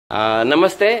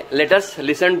Namaste. Let us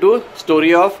listen to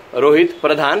story of Rohit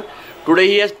Pradhan. Today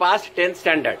he has passed 10th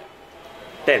standard.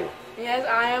 Tell. Yes,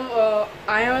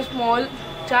 I am a small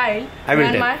child. I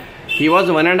will tell. He was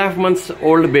 1.5 months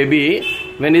old baby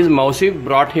when his mausi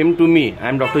brought him to me. I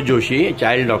am Dr. Joshi,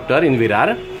 child doctor in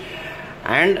Virar.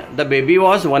 And the baby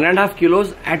was 1.5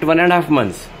 kilos at 1.5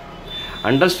 months.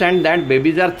 Understand that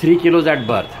babies are 3 kilos at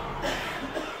birth.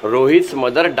 Rohit's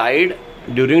mother died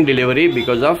during delivery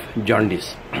because of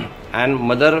jaundice, and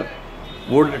mother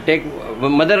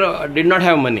did not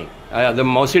have money. The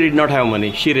mausi did not have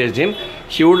money. She raised him.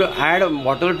 She would add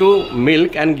water to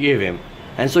milk and give him,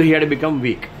 and so he had become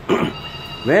weak.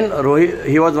 When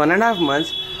he was 1.5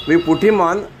 months, we put him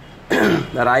on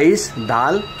rice,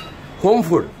 dal, home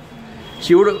food.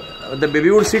 The baby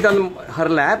would sit on her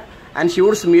lap and she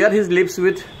would smear his lips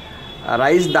with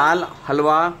rice, dal,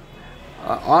 halwa,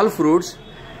 all fruits.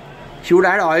 She would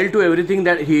add oil to everything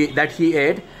that he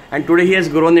ate, and today he has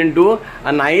grown into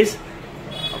a nice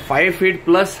 5 feet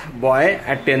plus boy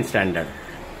at 10th standard.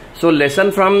 So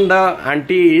lesson from the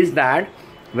auntie is that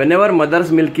whenever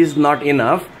mother's milk is not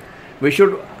enough, we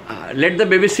should let the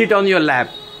baby sit on your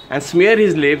lap and smear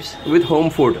his lips with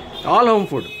home food, all home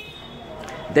food.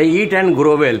 They eat and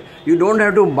grow well. You don't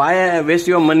have to waste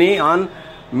your money on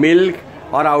milk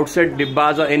or outside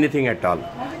dibbas or anything at all.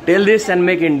 Tell this and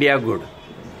make India good.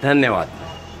 धन्यवाद.